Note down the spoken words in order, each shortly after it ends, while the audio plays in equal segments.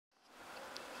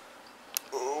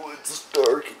It's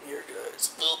dark in here,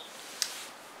 guys.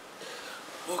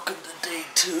 Welcome to day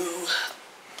 2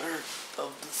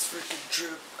 of this freaking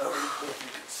trip. I don't know if you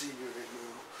can see me right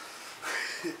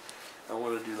now. I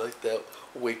want to do like that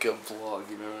wake up vlog,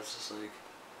 you know? It's just like,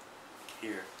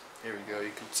 here we go.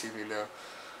 You can see me now.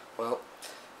 Well,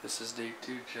 this is day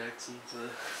 2, Jackson's.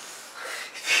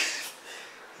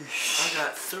 I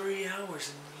got 3 hours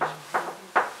in me.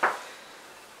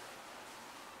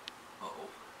 Uh-oh,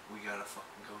 we got a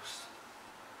fucking ghost.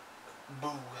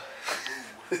 Boo.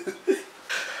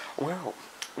 Wow.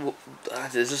 Well,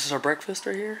 is this our breakfast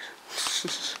right here?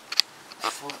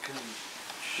 Fucking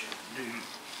shit, dude.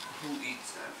 Who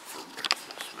eats that for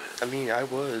breakfast, man? I mean, I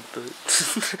would, but...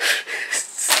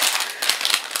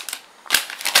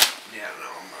 yeah, no,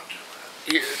 I'm not doing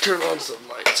that. Here, turn on some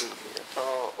lights in here.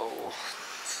 Oh.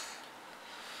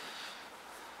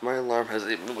 My alarm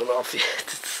hasn't even went off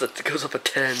yet. It goes up at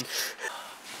 10.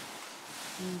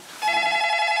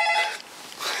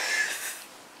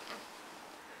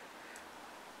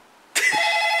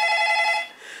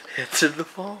 Answer the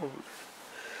phone.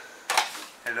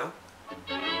 Hello?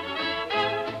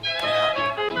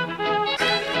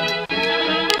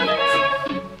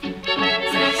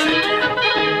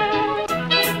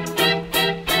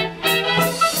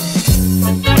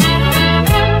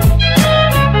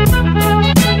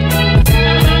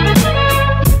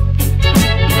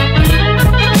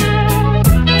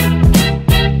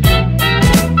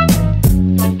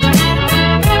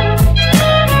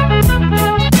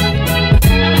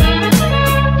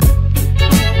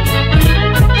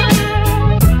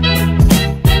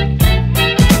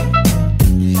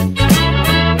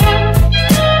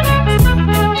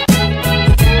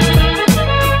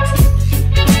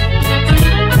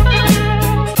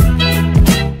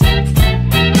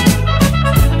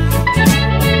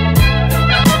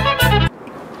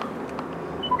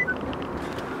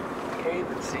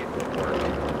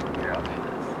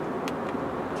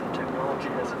 Technology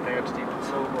has advanced even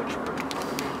so much further.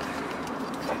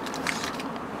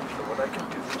 So what I can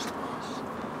do is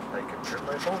I can turn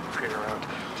my phone screen around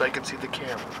so I can see the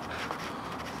camera.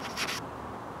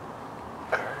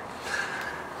 Alright.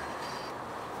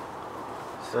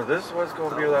 So this is what's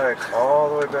going to be like all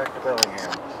the way back to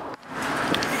Bellingham.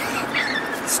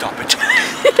 Stop it.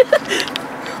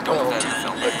 Don't let me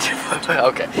film it.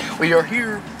 Okay, we are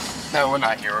here. No, we're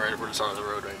not here. We're just on the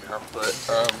road right now. But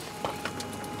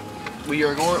we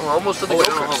are going. We're almost to the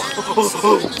go-karts.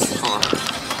 Hold on.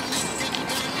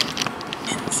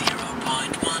 In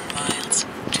 0.1 miles,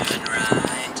 turn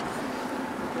right.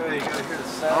 Okay, you gotta hear the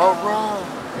sound. All right.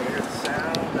 You hear the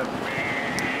sound of.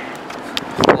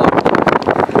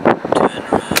 Turn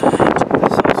right.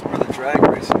 This is also where the drag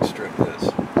racing strip is.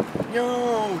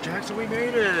 Yo, Jackson, we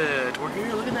made it. We're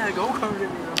here. Look at that go-kart in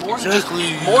here.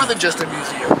 Exactly. More than just a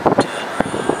museum.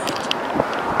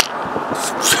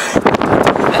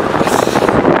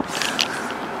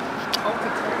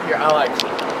 Here, I like it.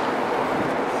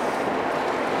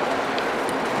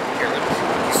 Here,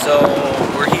 so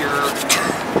we're here.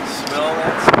 Smell that?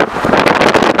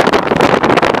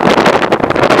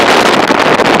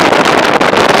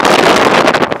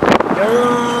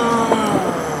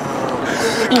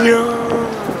 Yo.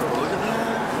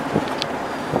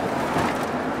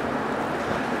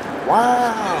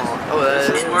 Wow. Oh, This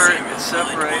is where it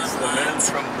separates the men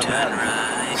from the men.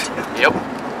 Yep.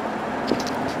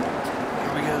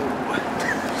 Here we go.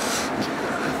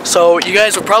 So you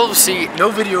guys will probably see no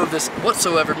video of this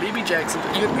whatsoever. Maybe Jackson.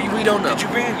 We don't know. Did you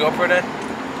bring a GoPro, Dad?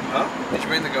 Huh? Did you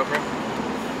bring the GoPro?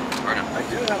 Or no? I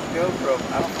do have a GoPro.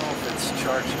 I don't know if it's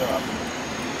charged up.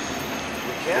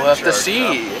 We'll have to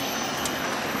see.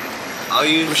 I'll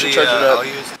use we should charge it up.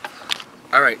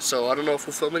 Alright, so I don't know if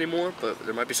we'll film anymore, but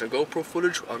there might be some GoPro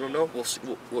footage. I don't know. We'll see.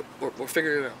 We're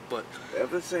figuring it out. But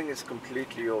everything is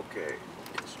completely okay.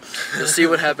 we'll see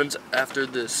what happens after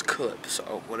this clip.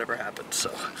 So whatever happens.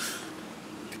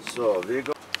 So there you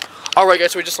go. Alright,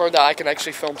 guys. So we just learned that I can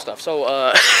actually film stuff. So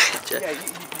yeah,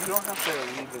 you don't have to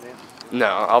leave it in. No,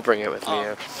 I'll bring it with me.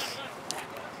 Yeah.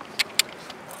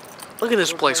 Look at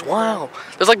this place. Wow.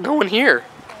 There's like no one here.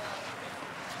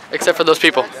 Except for those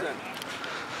people.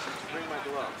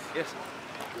 Yes.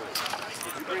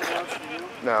 Did you bring gloves for you?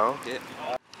 No. Yeah.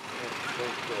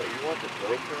 You want the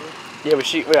GoPro? Yeah, we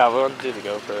want to do the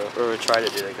GoPro. Or we try to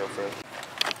do the GoPro.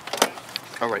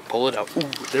 Alright, pull it out. Ooh,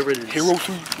 there it is. Hero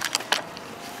 3.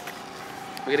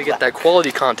 We gotta get that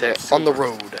quality content on the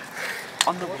road.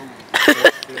 On the road.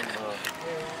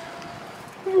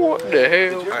 What the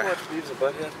hell? Did you ever watch Beavis and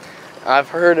Butthead? I've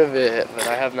heard of it, but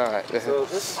I have not. So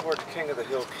this is where the King of the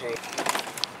Hill came.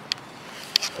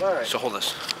 Alright. So hold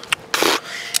this.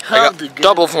 I got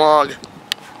double vlog.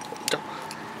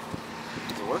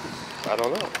 I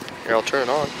don't know. Here, I'll turn it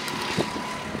on.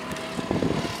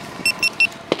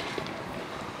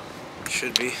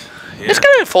 Should be. Yeah. It's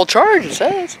got a full charge, it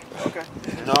says. Okay.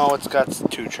 No, it's got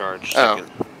 2 charge. Oh.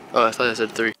 Oh, I thought I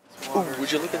said 3. Ooh,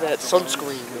 would you look at that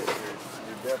sunscreen?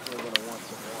 You're definitely going to want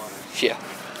some water. Yeah.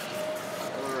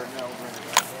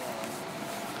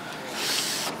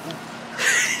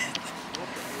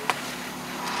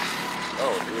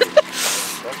 Oh, dude.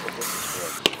 That's what this is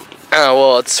for. Oh,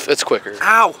 well, it's quicker.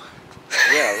 Ow!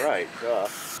 Yeah, right.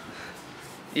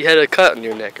 You had a cut on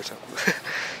your neck or something.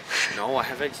 No, I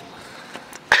have eczema.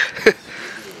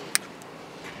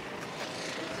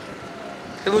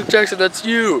 Hey, look, Jackson, that's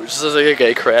you. Just like,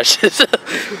 okay, crashes. Hey,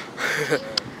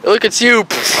 look, it's you.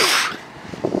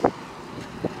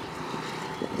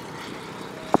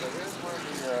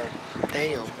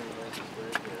 Damn.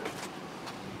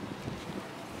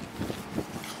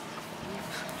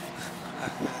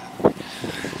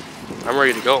 I'm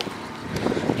ready to go.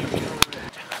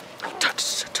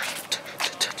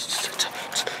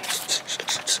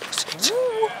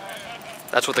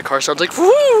 That's what the car sounds like.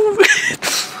 Woo!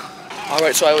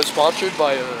 Alright, so I was sponsored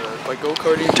by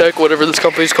Go-karting Tech, whatever this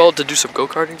company's called, to do some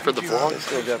go-karting for the vlog.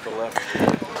 Still got the left.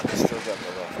 Still got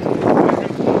the left.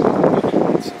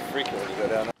 It's freaking when you go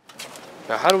down.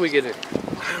 Now, how do we get in?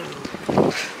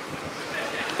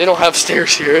 They don't have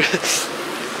stairs here.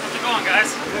 How's it going,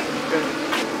 guys?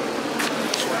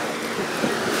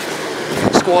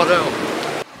 Squat out.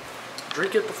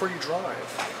 Drink it before you drive.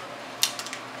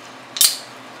 So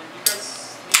you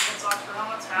guys need some socks for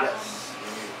helmets? Have them?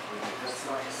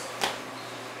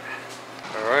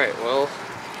 Alright, well,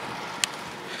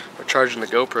 we're charging the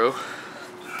GoPro.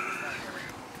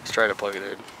 Let's try to plug it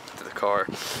in to the car.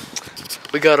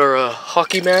 We got our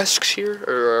hockey masks here,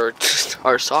 or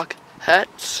our sock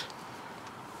hats.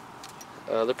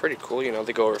 They're pretty cool, you know,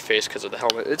 they go over face because of the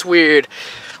helmet. It's weird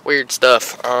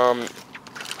stuff.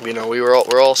 You know,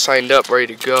 we're all signed up,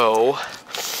 ready to go.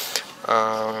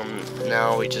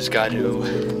 Now we just got to,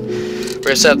 we're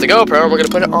gonna set up the GoPro and we're gonna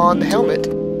put it on the helmet.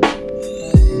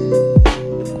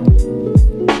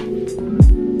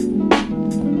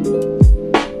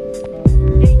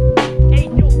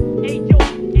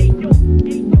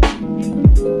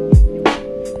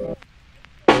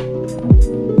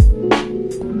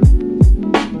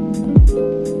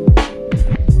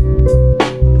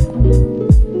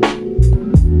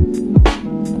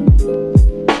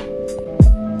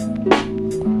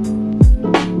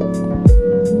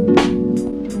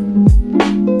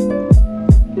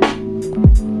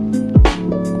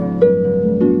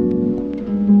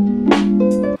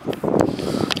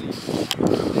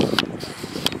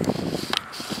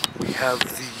 Have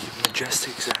the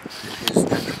majestic Zen in his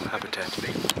natural habitat,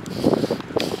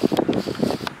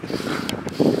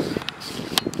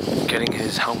 getting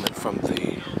his helmet from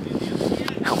the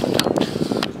helmet hunt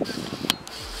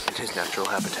in his natural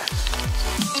habitat.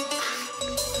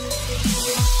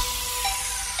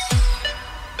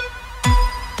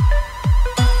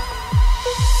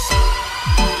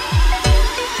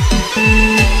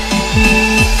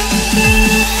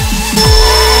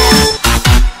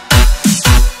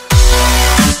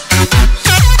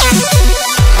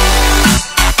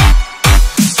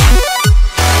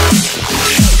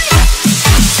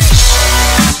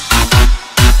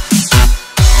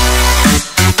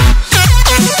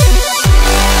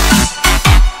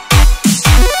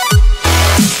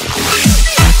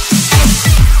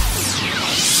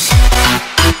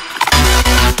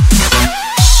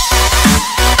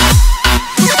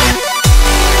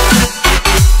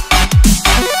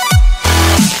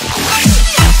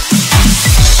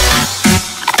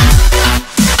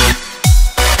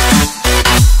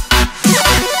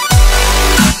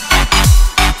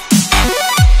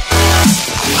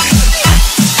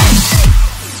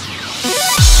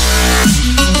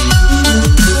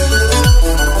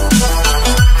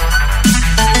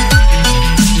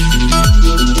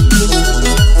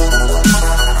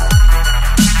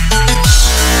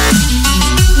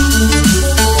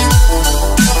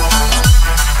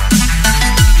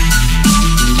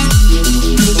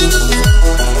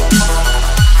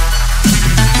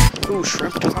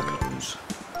 Shrimp tacos.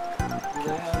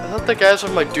 I thought the guys were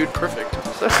my dude perfect.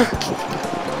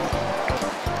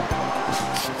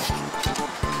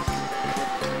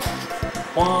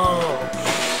 Whoa.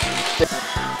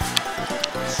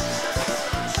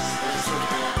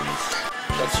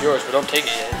 That's yours, but don't take it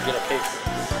yet. You're gonna pay for it.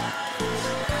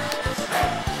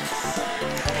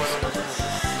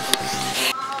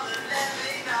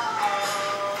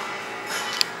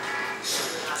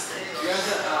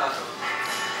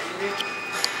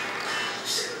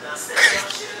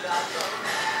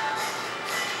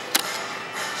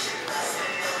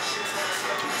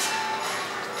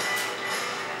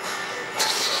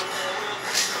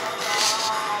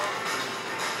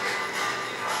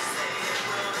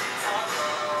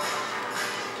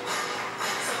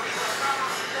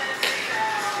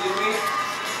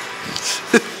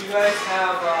 guys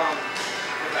have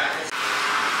the back?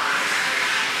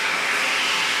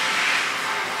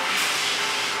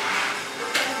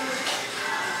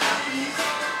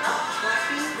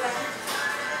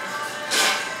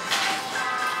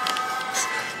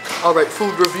 Alright,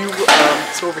 food review.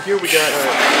 So over here we got,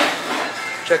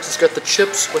 Jackson's got the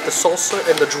chips with the salsa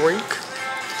and the drink.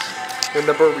 And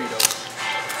the burrito.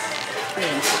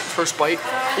 Ooh, first bite.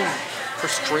 Ooh,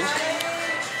 first drink.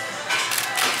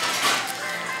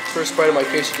 First bite of my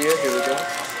quesadilla. Here we go.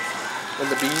 And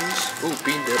the beans. Ooh,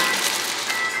 bean dip.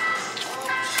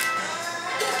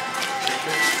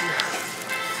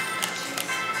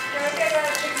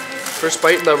 First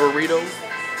bite in the burrito.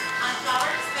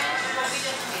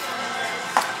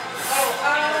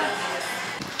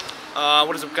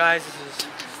 What is up, guys? This is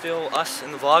still us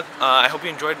in the vlog. I hope you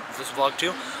enjoyed this vlog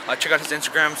too. Check out his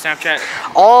Instagram, Snapchat,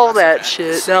 all that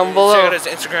shit down below. Check out his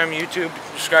Instagram, YouTube.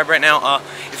 Subscribe right now,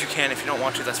 if you can. If you don't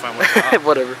want to, that's fine. Whatever.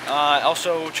 Whatever.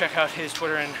 Also check out his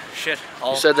Twitter and shit.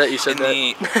 All You said that. You said in that.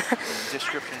 the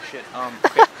description shit.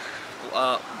 Okay.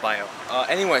 Bio.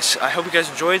 Anyways, I hope you guys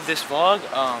enjoyed this vlog.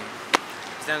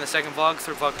 It's the end of the second vlog.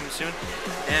 Third vlog coming soon.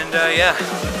 And yeah,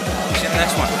 see you in the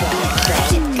next one.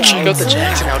 Check out the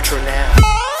Jackson outro now.